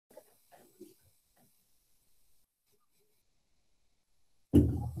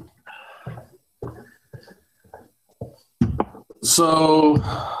So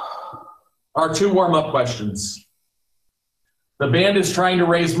our two warm-up questions. The band is trying to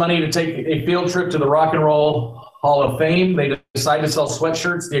raise money to take a field trip to the Rock and Roll Hall of Fame. They decide to sell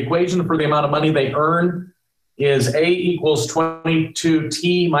sweatshirts. The equation for the amount of money they earn is A equals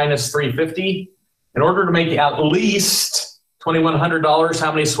 22T minus 350. In order to make at least $2,100,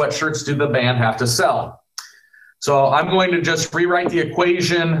 how many sweatshirts do the band have to sell? So I'm going to just rewrite the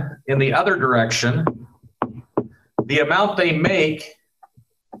equation in the other direction. The amount they make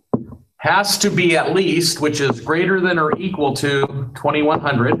has to be at least, which is greater than or equal to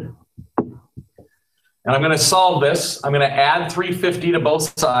 2,100. And I'm going to solve this. I'm going to add 350 to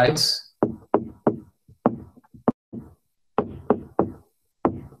both sides.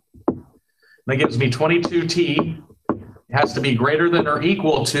 That gives me 22T. It has to be greater than or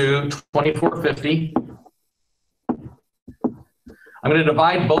equal to 2450. I'm going to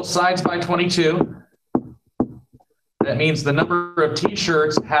divide both sides by 22. That means the number of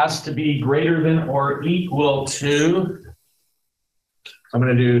t-shirts has to be greater than or equal to, I'm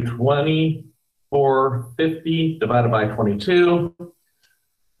going to do 2450 divided by 22.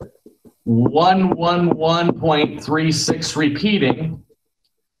 111.36 repeating.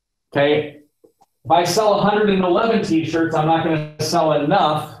 Okay. If I sell 111 t-shirts, I'm not going to sell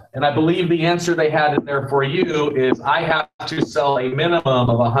enough. And I believe the answer they had in there for you is I have to sell a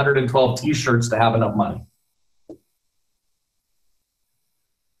minimum of 112 t-shirts to have enough money.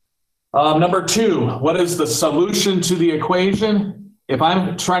 Number two, what is the solution to the equation? If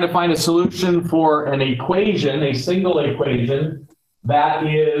I'm trying to find a solution for an equation, a single equation, that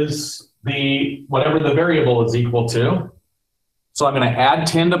is the whatever the variable is equal to. So I'm going to add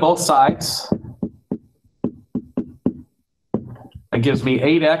 10 to both sides. That gives me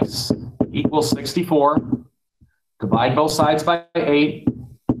 8x equals 64. Divide both sides by 8,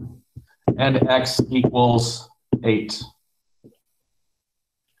 and x equals 8.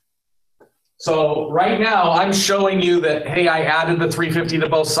 So right now I'm showing you that, hey, I added the 350 to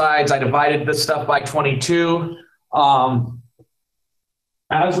both sides. I divided this stuff by 22.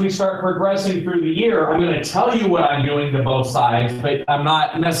 As we start progressing through the year, I'm going to tell you what I'm doing to both sides, but I'm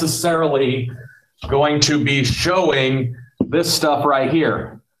not necessarily going to be showing this stuff right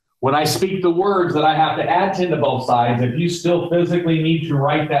here. When I speak the words that I have to add 10 to both sides, if you still physically need to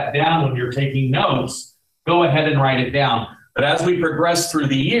write that down when you're taking notes, go ahead and write it down. But as we progress through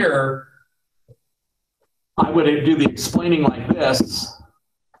the year, I would do the explaining like this.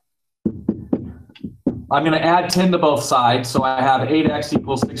 I'm going to add 10 to both sides, so I have 8x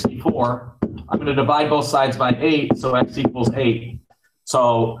equals 64. I'm going to divide both sides by 8, so x equals 8.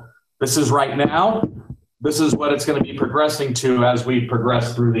 So this is right now. This is what it's going to be progressing to as we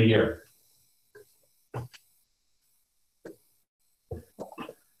progress through the year.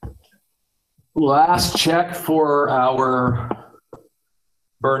 Last check for our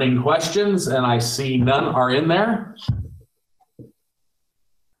burning questions, and I see none are in there.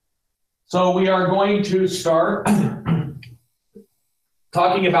 So we are going to start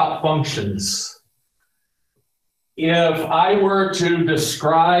talking about functions. If I were to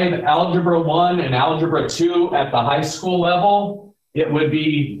describe Algebra 1 and Algebra 2 at the high school level, it would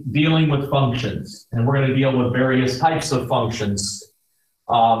be dealing with functions. And we're going to deal with various types of functions.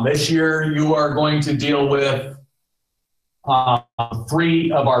 This year, you are going to deal with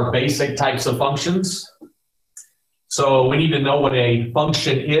 3 of our basic types of functions. So we need to know what a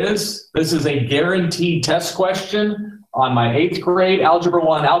function is. This is a guaranteed test question on my 8th grade Algebra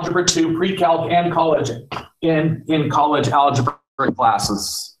 1, Algebra 2, pre-calc, and college in college algebra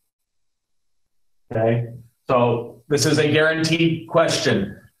classes. Okay, so this is a guaranteed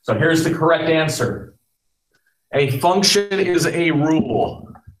question. So here's the correct answer. A function is a rule.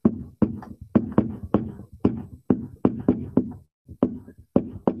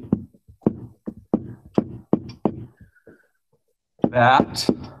 That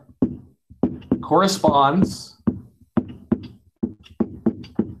corresponds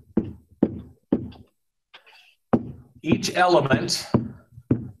each element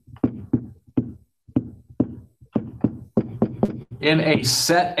in a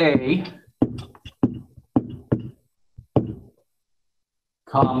set A,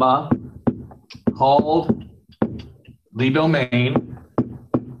 comma, called the domain,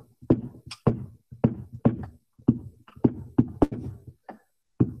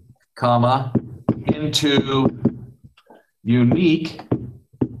 comma, into unique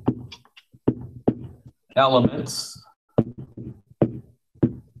elements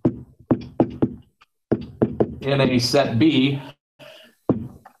in a set B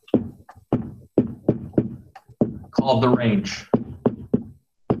called the range.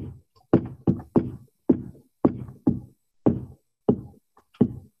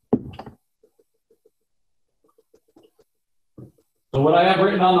 So what I have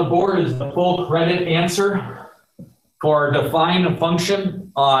written on the board is the full credit answer for define a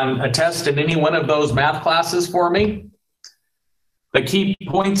function on a test in any one of those math classes for me. The key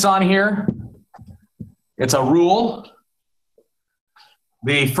points on here, it's a rule.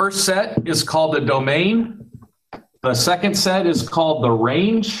 The first set is called the domain. The second set is called the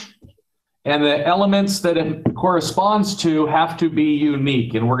range. And the elements that it corresponds to have to be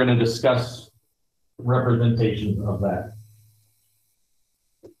unique. And we're going to discuss representations of that.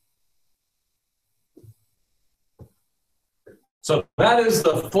 So that is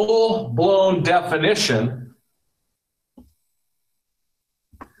the full-blown definition.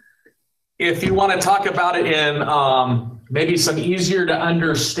 If you want to talk about it in maybe some easier to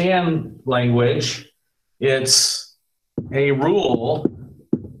understand language, it's a rule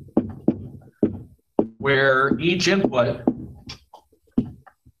where each input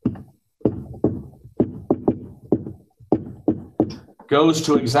goes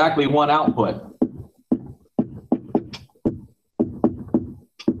to exactly one output.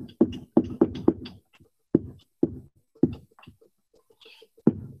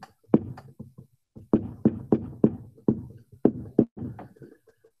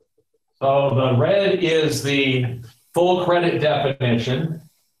 So the red is the full credit definition.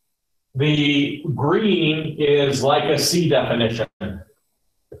 The green is like a C definition.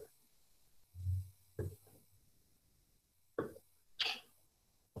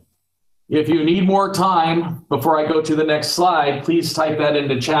 If you need more time before I go to the next slide, please type that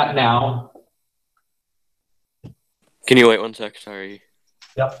into chat now. Can you wait 1 sec? Sorry.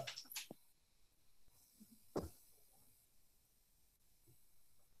 Yep.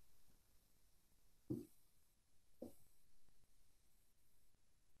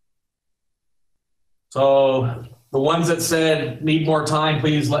 So the ones that said need more time,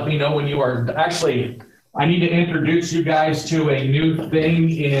 please let me know when you are. Actually, I need to introduce you guys to a new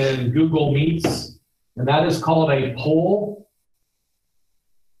thing in Google Meets, and that is called a poll.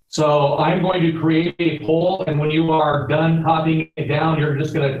 So I'm going to create a poll, and when you are done copying it down, you're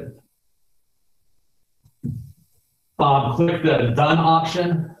just going to click the done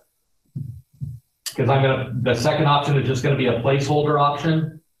option, because the second option is just going to be a placeholder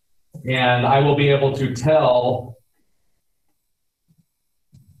option. And I will be able to tell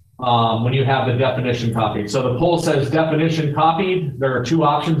when you have the definition copied. So the poll says definition copied. There are two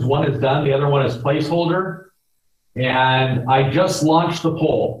options. One is done. The other one is placeholder. And I just launched the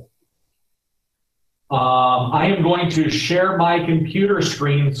poll. I am going to share my computer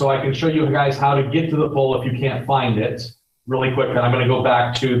screen so I can show you guys how to get to the poll if you can't find it really quick. And I'm going to go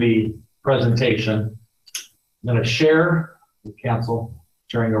back to the presentation. I'm going to share, cancel.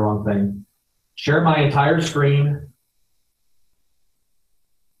 Sharing the wrong thing. Share my entire screen.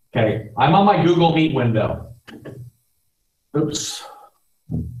 Okay, I'm on my Google Meet window. Oops.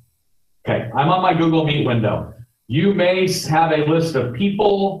 Okay, I'm on my Google Meet window. You may have a list of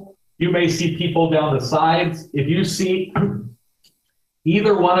people. You may see people down the sides. If you see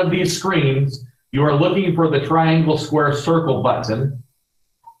either one of these screens, you are looking for the triangle, square, circle button.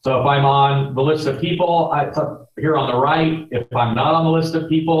 So if I'm on the list of people, it's up here on the right. If I'm not on the list of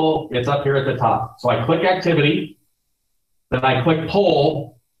people, it's up here at the top. So I click activity, then I click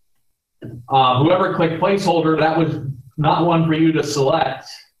poll. Whoever clicked placeholder, that was not one for you to select.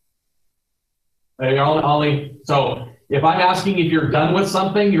 So if I'm asking if you're done with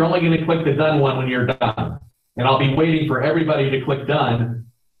something, you're only going to click the done one when you're done. And I'll be waiting for everybody to click done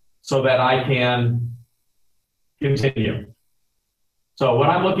so that I can continue. So what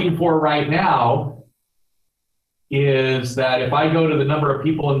I'm looking for right now is that if I go to the number of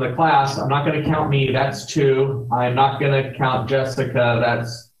people in the class, I'm not going to count me, that's 2. I'm not going to count Jessica,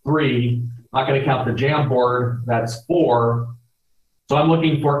 that's 3. I'm not going to count the Jamboard, that's 4. So I'm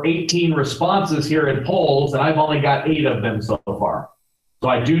looking for 18 responses here in polls, and I've only got 8 of them so far. So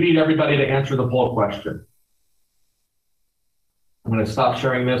I do need everybody to answer the poll question. I'm going to stop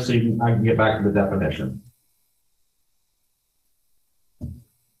sharing this so I can get back to the definition.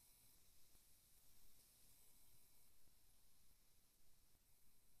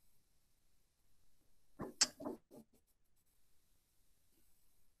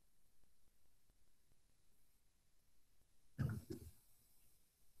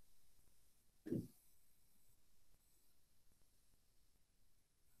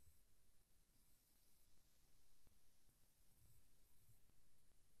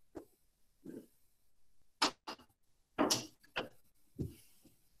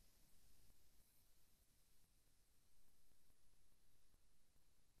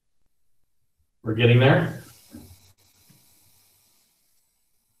 We're getting there.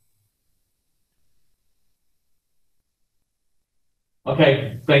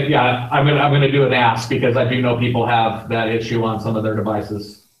 Okay, yeah, I'm gonna do an ask because I do know people have that issue on some of their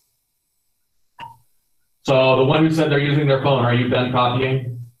devices. So the one who said they're using their phone, are you done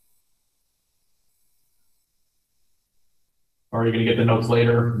copying? Or are you gonna get the notes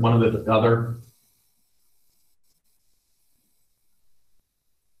later, one of the other?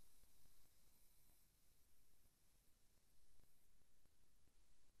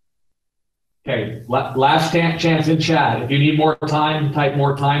 Okay, last chance in chat. If you need more time, type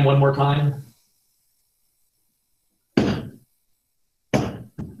more time, one more time.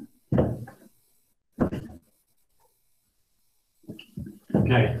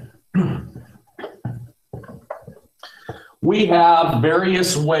 Okay. We have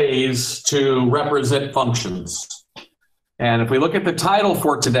various ways to represent functions. And if we look at the title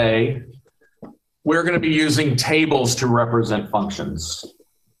for today, we're going to be using tables to represent functions.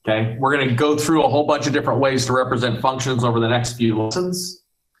 Okay, we're going to go through a whole bunch of different ways to represent functions over the next few lessons.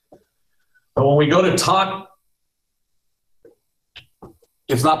 But when we go to talk,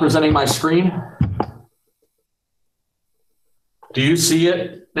 it's not presenting my screen. Do you see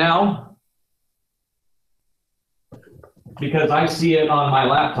it now? Because I see it on my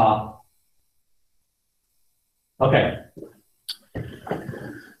laptop. Okay.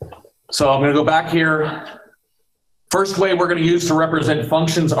 So I'm going to go back here. First way we're going to use to represent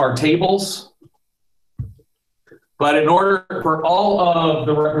functions are tables. But in order for all of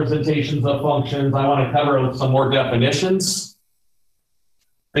the representations of functions, I want to cover some more definitions.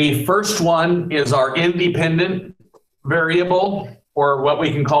 The first one is our independent variable, or what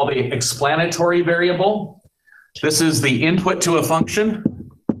we can call the explanatory variable. This is the input to a function.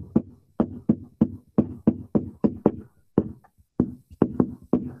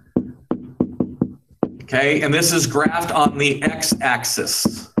 Okay, and this is graphed on the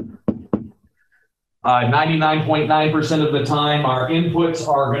x-axis. 99.9% of the time, our inputs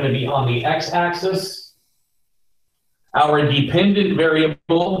are going to be on the x-axis. Our dependent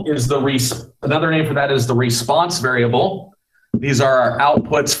variable is another name for that is the response variable. These are our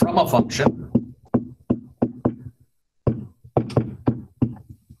outputs from a function.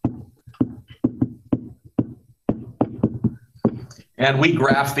 And we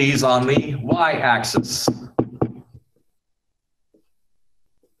graph these on the y-axis.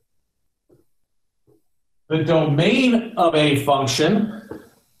 The domain of a function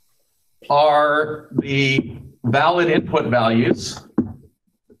are the valid input values.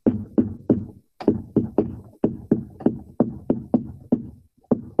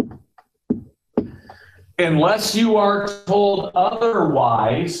 Unless you are told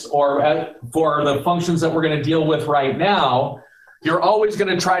otherwise, or for the functions that we're going to deal with right now, you're always going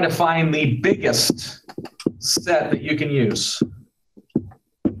to try to find the biggest set that you can use.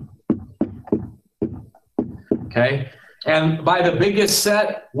 Okay, and by the biggest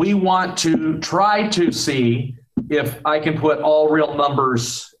set, we want to try to see if I can put all real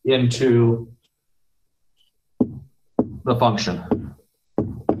numbers into the function.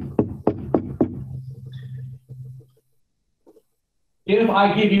 If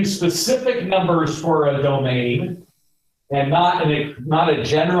I give you specific numbers for a domain and not a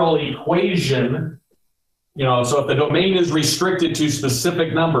general equation, so if the domain is restricted to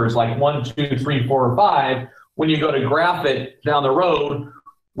specific numbers like 1, 2, 3, 4, or 5, when you go to graph it down the road,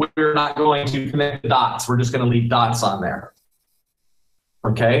 we're not going to connect the dots. We're just going to leave dots on there.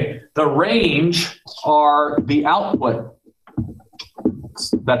 Okay. The range are the output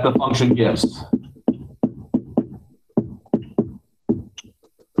that the function gives.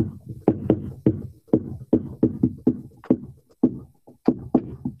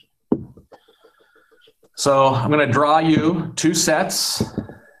 So I'm going to draw you two sets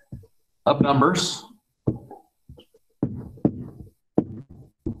of numbers.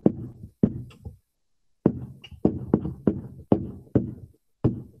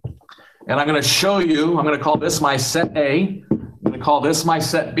 And I'm going to show you, I'm going to call this my set A. I'm going to call this my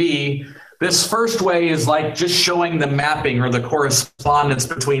set B. This first way is like just showing the mapping or the correspondence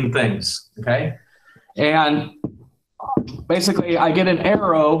between things, okay? And basically I get an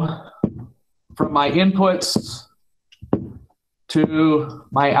arrow from my inputs to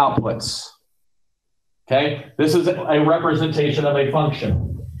my outputs, okay? This is a representation of a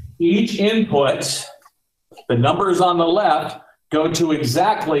function. Each input, the numbers on the left, go to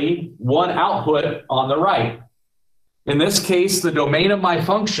exactly one output on the right. In this case, the domain of my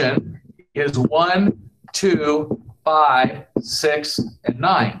function is 1, 2, 5, 6, and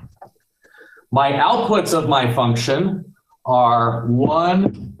 9. My outputs of my function are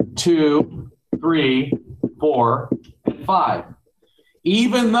 1, 2, 3, 4, and 5.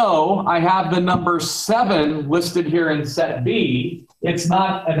 Even though I have the number 7 listed here in set B, it's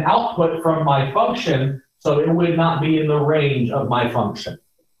not an output from my function, so it would not be in the range of my function.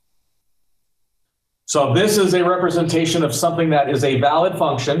 So this is a representation of something that is a valid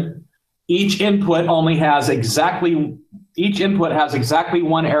function. Each input has exactly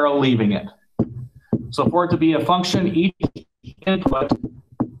one arrow leaving it. So for it to be a function, each input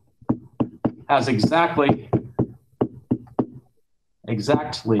has exactly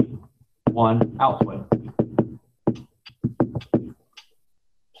one output.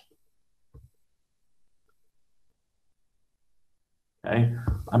 Okay,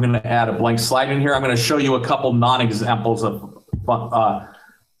 I'm going to add a blank slide in here. I'm going to show you a couple non-examples of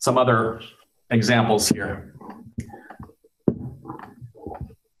some other examples here.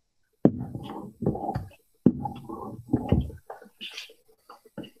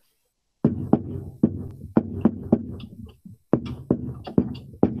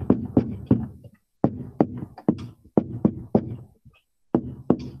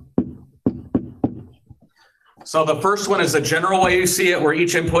 So the first one is the general way you see it, where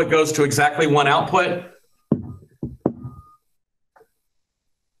each input goes to exactly one output.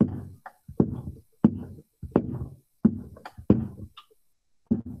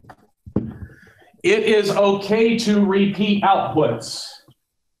 It is okay to repeat outputs.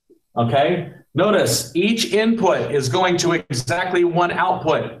 Okay? Notice each input is going to exactly one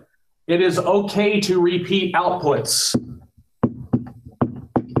output. It is okay to repeat outputs.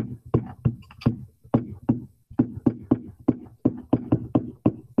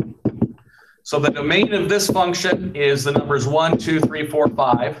 So the domain of this function is the numbers 1, 2, 3, 4,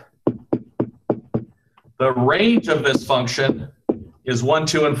 5. The range of this function is 1,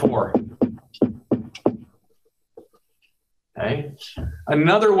 2, and 4. Okay.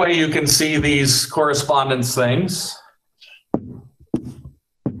 Another way you can see these correspondence things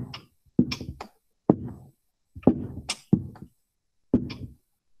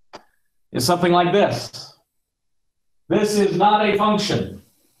is something like this. This is not a function.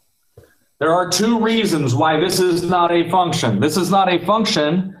 There are two reasons why this is not a function. This is not a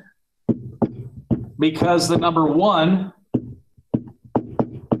function because the number 1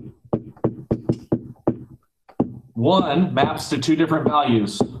 maps to two different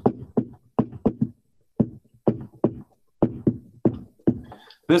values.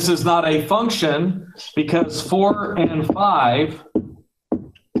 This is not a function because 4 and 5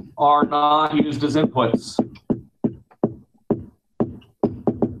 are not used as inputs.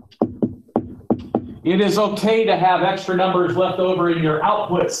 It is okay to have extra numbers left over in your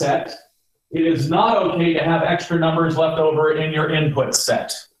output set. It is not okay to have extra numbers left over in your input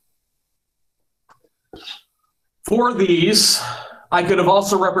set. For these, I could have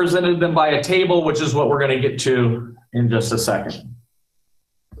also represented them by a table, which is what we're going to get to in just a second.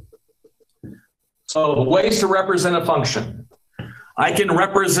 So ways to represent a function. I can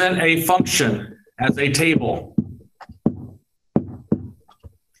represent a function as a table.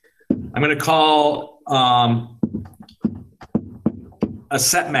 I'm going to call a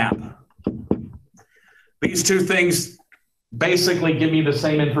set map. These two things basically give me the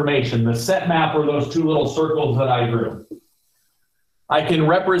same information. The set map are those two little circles that I drew. I can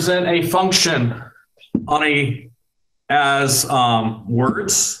represent a function as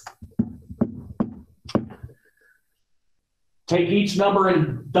words. Take each number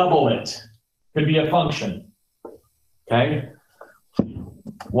and double it. Could be a function. Okay?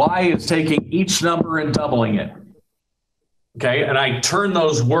 Y is taking each number and doubling it. Okay, and I turn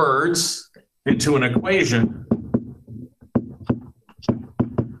those words into an equation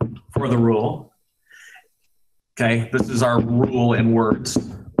for the rule. Okay, this is our rule in words.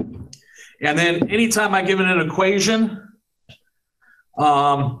 And then anytime I give it an equation, we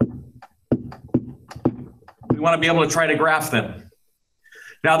want to be able to try to graph them.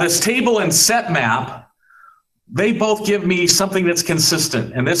 Now this table and set map, they both give me something that's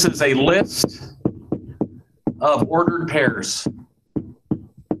consistent, and this is a list of ordered pairs.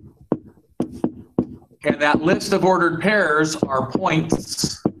 And that list of ordered pairs are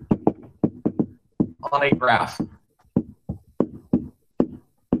points on a graph.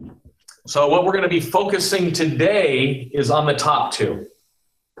 So what we're going to be focusing today is on the top two,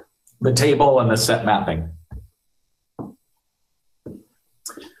 the table and the set mapping.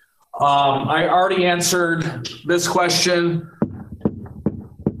 I already answered this question.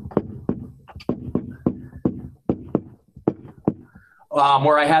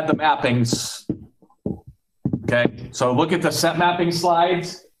 Where I had the mappings. Okay, so look at the set mapping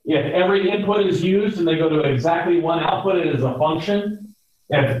slides. If every input is used and they go to exactly one output, it is a function.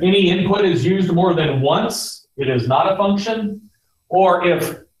 If any input is used more than once, it is not a function. or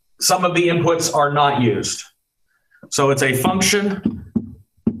if some of the inputs are not used. So it's a function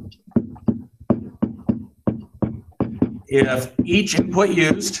if each input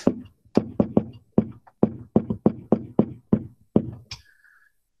used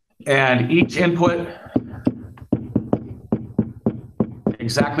and each input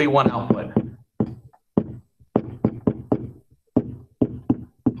exactly one output.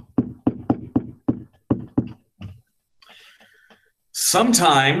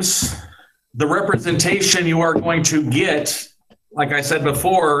 Sometimes the representation you are going to get, like I said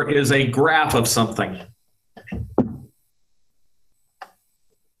before, is a graph of something.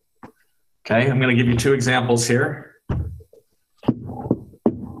 Okay, I'm going to give you two examples here.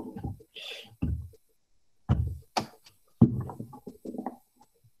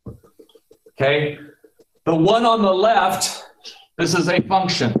 Okay, the one on the left, this is a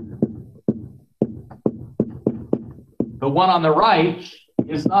function. The one on the right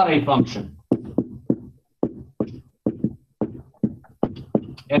is not a function.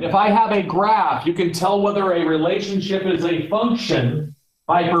 And if I have a graph, you can tell whether a relationship is a function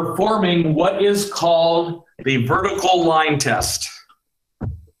by performing what is called the vertical line test.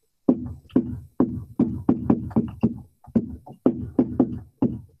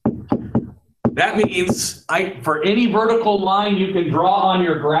 That means for any vertical line you can draw on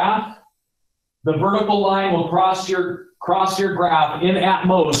your graph, the vertical line will cross your graph in at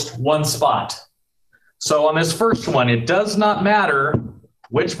most one spot. So on this first one, it does not matter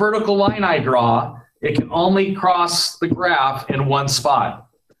which vertical line I draw, it can only cross the graph in one spot.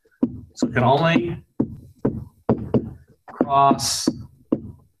 So it can only cross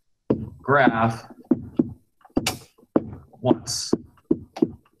graph once.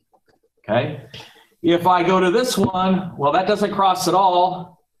 Okay. If I go to this one, well, that doesn't cross at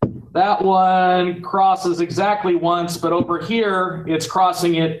all. That one crosses exactly once, but over here, it's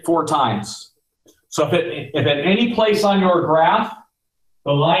crossing it 4 times. So if at any place on your graph,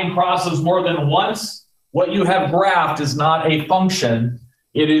 the line crosses more than once, what you have graphed is not a function.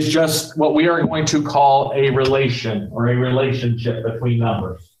 It is just what we are going to call a relation or a relationship between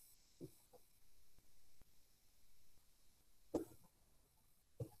numbers.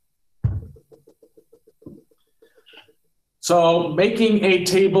 So making a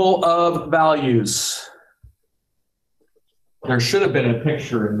table of values. There should have been a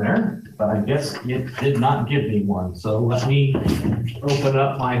picture in there, but I guess it did not give me one. So let me open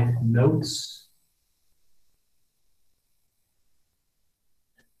up my notes.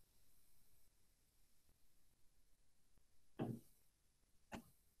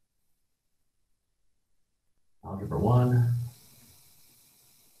 Algebra 1.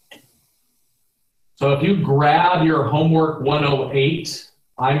 So if you grab your homework 108,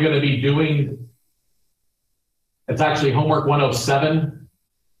 I'm going to be doing, it's actually homework 107.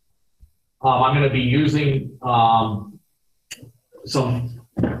 I'm going to be using some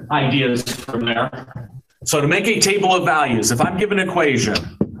ideas from there. So to make a table of values, if I'm given an equation,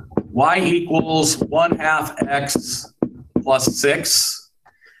 y equals 1/2 x plus 6,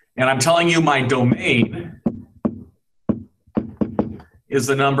 and I'm telling you my domain is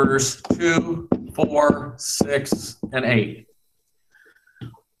the numbers 2, 4, 6, and 8.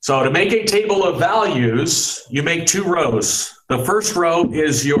 So to make a table of values, you make 2 rows. The first row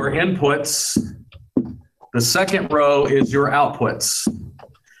is your inputs. The second row is your outputs.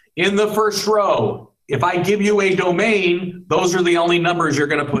 In the first row, if I give you a domain, those are the only numbers you're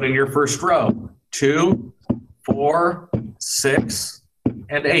going to put in your first row. 2, 4, 6,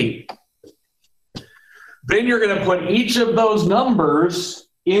 and 8. Then you're going to put each of those numbers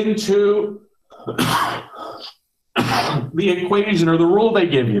into the equation or the rule they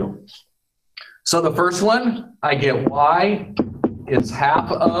give you. So the first one, I get y is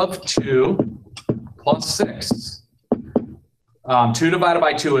half of 2 plus 6. 2 divided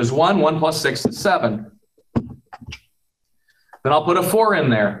by 2 is 1. 1 plus 6 is 7. Then I'll put a 4 in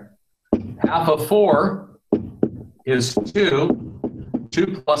there. Half of 4 is 2.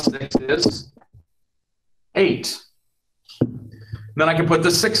 2 plus 6 is 8. Then I can put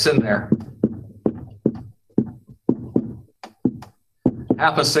the 6 in there.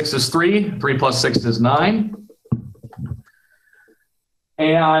 Half of 6 is 3. 3 plus 6 is 9.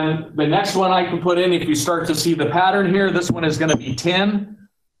 And the next one I can put in, if you start to see the pattern here, this one is going to be 10.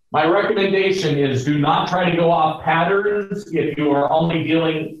 My recommendation is do not try to go off patterns if you are only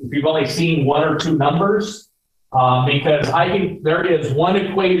if you've only seen 1 or 2 numbers, because there is one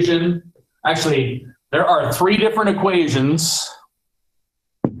equation. Actually, there are 3 different equations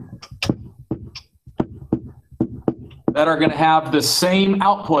that are going to have the same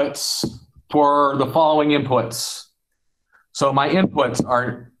outputs for the following inputs. So my inputs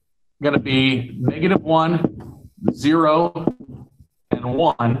are going to be -1, 0, and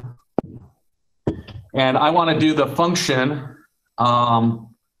 1. And I want to do the function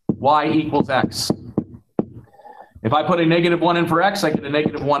y equals x. If I put a -1 in for x, I get a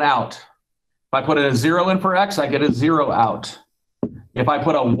 -1 out. If I put a 0 in for x, I get a 0 out. If I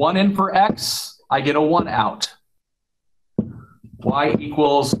put a 1 in for x, I get a 1 out. Y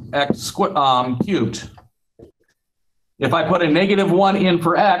equals x cubed. If I put a -1 in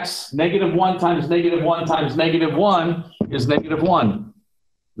for x, -1 times -1 times -1 is -1.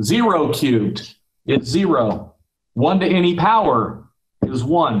 0 cubed is 0. 1 to any power is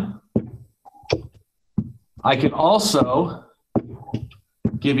 1. I can also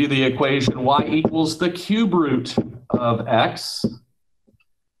give you the equation y equals the cube root of x,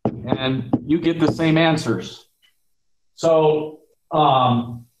 and you get the same answers. So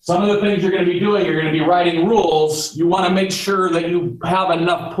some of the things you're going to be doing, you're going to be writing rules. You want to make sure that you have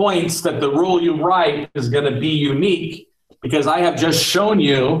enough points that the rule you write is going to be unique, because I have just shown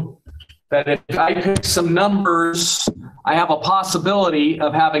you that if I pick some numbers, I have a possibility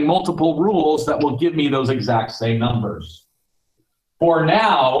of having multiple rules that will give me those exact same numbers. For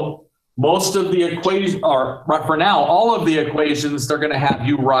now, most of the equations, or for now, all of the equations they're going to have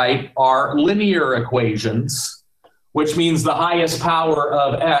you write are linear equations, which means the highest power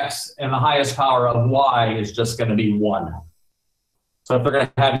of x and the highest power of y is just going to be 1. So if they're going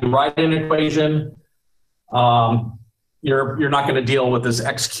to have you write an equation, you're not going to deal with this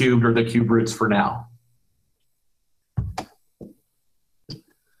x cubed or the cube roots for now.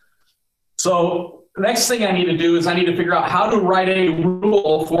 So the next thing I need to do is I need to figure out how to write a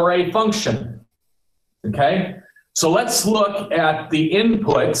rule for a function. Okay? So let's look at the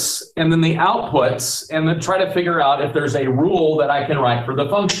inputs and then the outputs and then try to figure out if there's a rule that I can write for the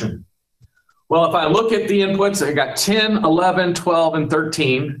function. Well, if I look at the inputs, I got 10, 11, 12, and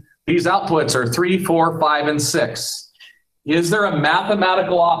 13. These outputs are 3, 4, 5, and 6. Is there a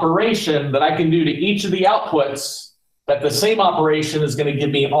mathematical operation that I can do to each of the outputs that the same operation is going to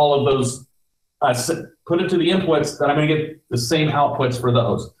give me all of those, put it to the inputs, that I'm going to get the same outputs for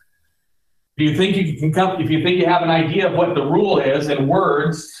those? Do you think you can come, if you think you have an idea of what the rule is in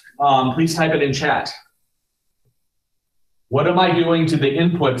words, please type it in chat. What am I doing to the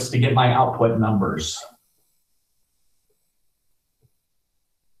inputs to get my output numbers?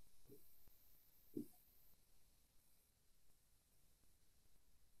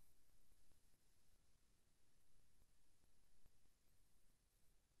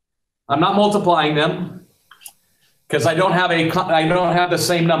 I'm not multiplying them because I don't have the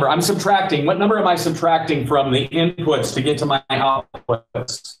same number. I'm subtracting. What number am I subtracting from the inputs to get to my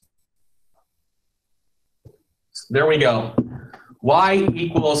outputs? There we go. Y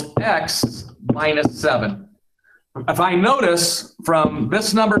equals x minus 7. If I notice from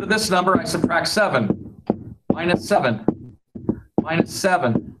this number to this number, I subtract 7. Minus 7. Minus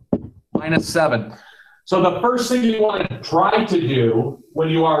 7. Minus 7. So the first thing you want to try to do when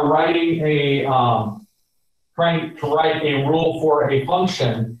you are writing trying to write a rule for a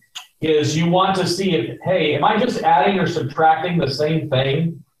function is you want to see if, hey, am I just adding or subtracting the same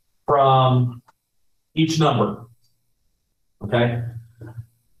thing from each number? Okay.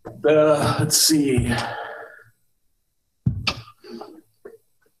 Let's see.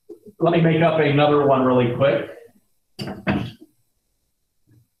 Let me make up another one really quick.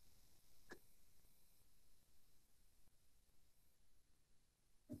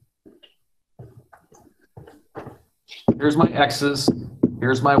 Here's my x's,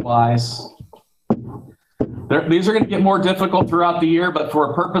 here's my y's. These are going to get more difficult throughout the year, but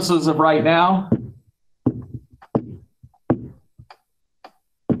for purposes of right now,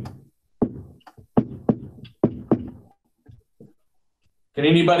 can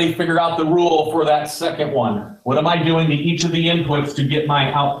anybody figure out the rule for that second one? What am I doing to each of the inputs to get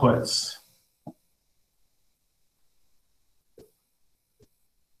my outputs?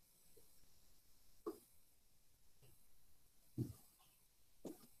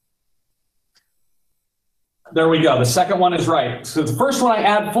 There we go. The second one is right. So the first one I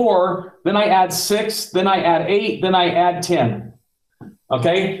add 4, then I add 6, then I add 8, then I add 10.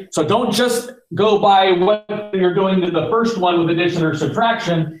 Okay? So don't just go by what you're doing to the first one with addition or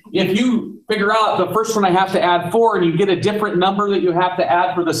subtraction. If you figure out the first one I have to add 4 and you get a different number that you have to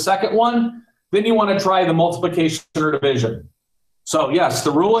add for the second one, then you want to try the multiplication or division. So yes,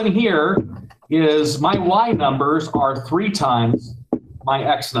 the rule in here is my y numbers are 3 times my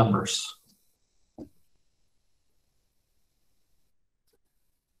x numbers.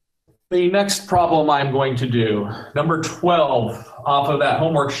 The next problem I'm going to do, number 12 off of that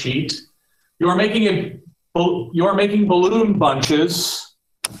homework sheet, you are making a you're making balloon bunches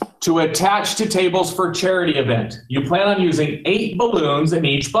to attach to tables for charity event. You plan on using 8 balloons in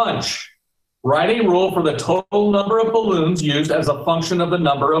each bunch. Write a rule for the total number of balloons used as a function of the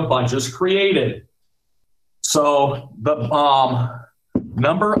number of bunches created. So the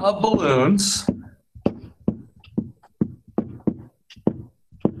number of balloons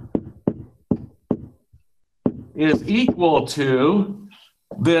is equal to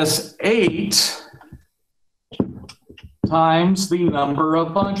this 8 times the number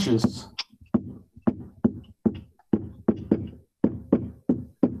of bunches.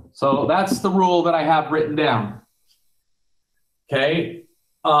 So that's the rule that I have written down. Okay.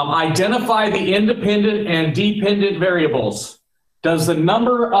 Identify the independent and dependent variables. Does the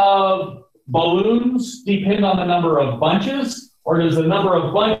number of balloons depend on the number of bunches, or does the number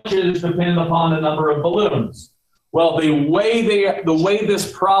of bunches depend upon the number of balloons? Well, the way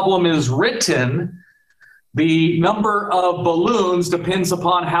this problem is written, the number of balloons depends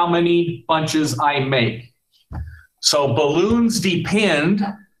upon how many bunches I make. So balloons depend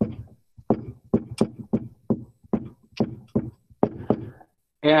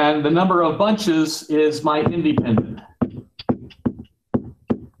and the number of bunches is my independent.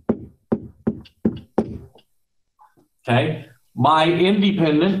 Okay, my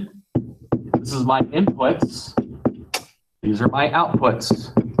independent, this is my inputs, these are my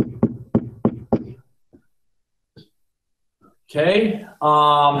outputs. Okay,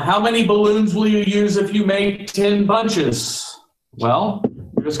 how many balloons will you use if you make 10 bunches? Well,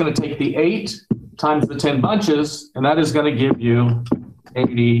 you're just going to take the 8 times the 10 bunches, and that is going to give you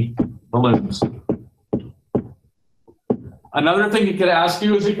 80 balloons. Another thing it could ask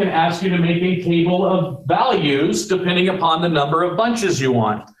you is it can ask you to make a table of values depending upon the number of bunches you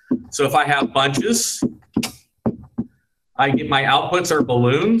want. So if I have bunches, I get my outputs are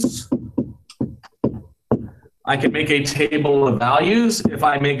balloons. I can make a table of values. If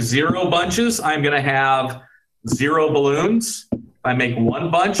I make 0 bunches, I'm going to have 0 balloons. If I make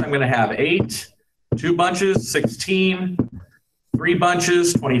 1 bunch, I'm going to have 8, 2 bunches, 16, 3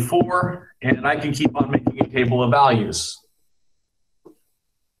 bunches, 24, and I can keep on making a table of values.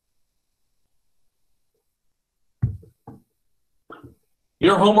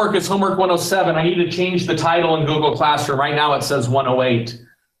 Your homework is homework 107. I need to change the title in Google Classroom. Right now it says 108.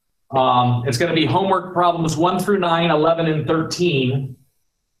 It's going to be homework problems 1 through 9, 11, and 13.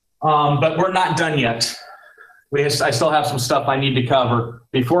 But we're not done yet. I still have some stuff I need to cover.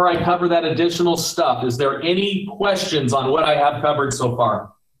 Before I cover that additional stuff, is there any questions on what I have covered so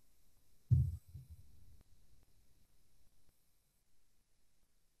far?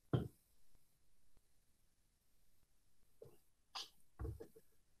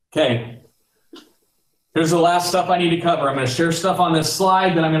 Okay. Here's the last stuff I need to cover. I'm going to share stuff on this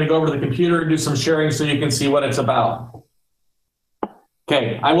slide, then I'm going to go over to the computer and do some sharing so you can see what it's about.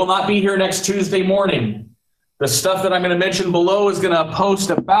 Okay, I will not be here next Tuesday morning. The stuff that I'm going to mention below is going to post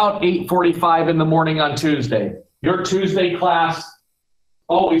about 8:45 in the morning on Tuesday. Your Tuesday class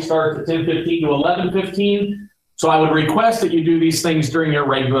always starts at 10:15 to 11:15, so I would request that you do these things during your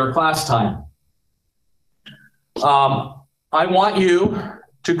regular class time. I want you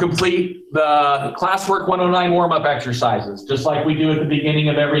to complete the classwork 109 warm-up exercises, just like we do at the beginning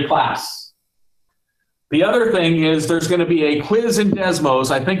of every class. The other thing is there's going to be a quiz in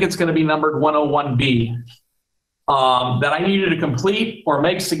Desmos. I think it's going to be numbered 101B that I need you to complete or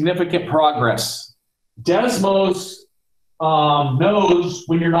make significant progress. Desmos knows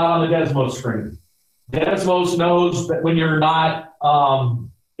when you're not on the Desmos screen. Desmos knows that when you're not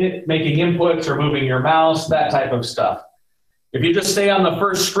making inputs or moving your mouse, that type of stuff. If you just stay on the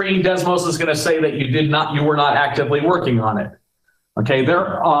first screen, Desmos is going to say that you were not actively working on it. Okay,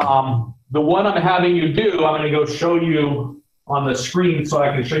 the one I'm having you do, I'm going to go show you on the screen so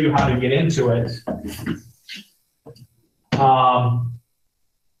I can show you how to get into it.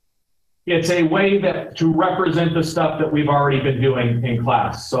 It's a way to represent the stuff that we've already been doing in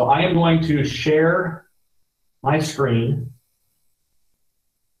class. So I am going to share my screen.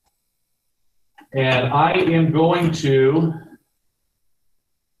 And I am going to,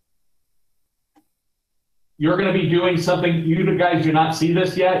 you're going to be doing something, you guys do not see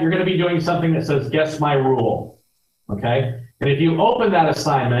this yet, you're going to be doing something that says, guess my rule, okay? And if you open that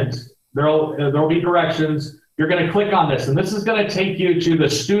assignment, there'll be directions. You're going to click on this, and this is going to take you to the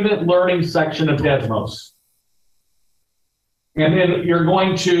student learning section of Desmos. And then you're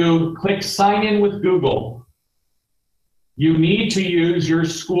going to click sign in with Google. You need to use your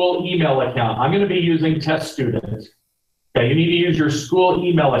school email account. I'm going to be using Test Student. Okay, you need to use your school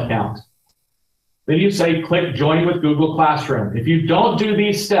email account. Then you say click join with Google Classroom. If you don't do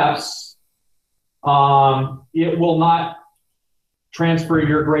these steps, it will not transfer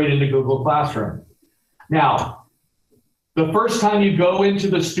your grade into Google Classroom. Now, the first time you go into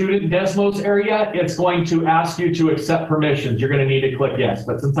the student Desmos area, it's going to ask you to accept permissions. You're going to need to click yes,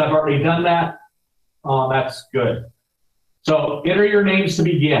 but since I've already done that, that's good. So enter your names to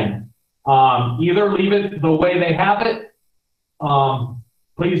begin. Either leave it the way they have it.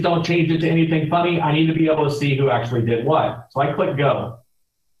 Please don't change it to anything funny. I need to be able to see who actually did what. So I click go.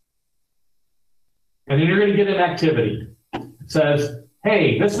 And then you're going to get an activity. It says,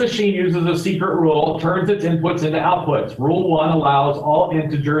 hey, this machine uses a secret rule, turns its inputs into outputs. Rule 1 allows all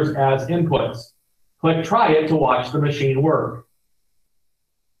integers as inputs. Click try it to watch the machine work.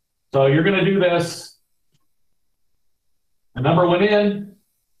 So you're going to do this. A number went in,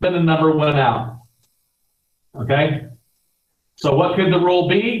 then a number went out. Okay? So what could the rule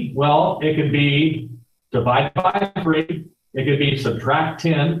be? Well, it could be divide by 3. It could be subtract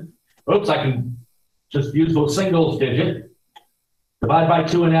 10. Oops, I can just use those singles digit. Divide by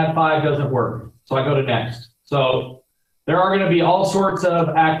 2 and add 5 doesn't work. So I go to next. So there are going to be all sorts of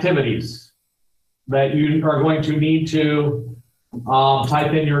activities that you are going to need to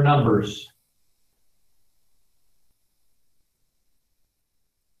type in your numbers.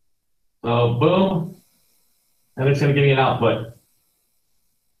 So boom, and it's going to give me an output.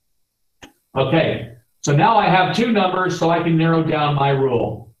 Okay, so now I have 2 numbers, so I can narrow down my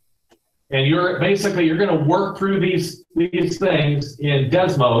rule. And you're going to work through these things in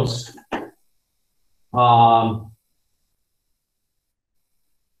Desmos.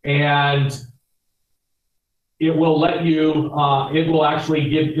 And it will let you, it'll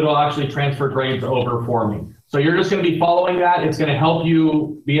actually transfer grades over for me. So you're just going to be following that. It's going to help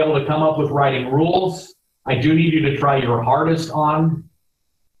you be able to come up with writing rules. I do need you to try your hardest on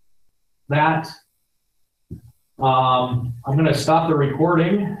that. I'm going to stop the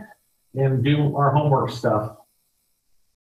recording and do our homework stuff.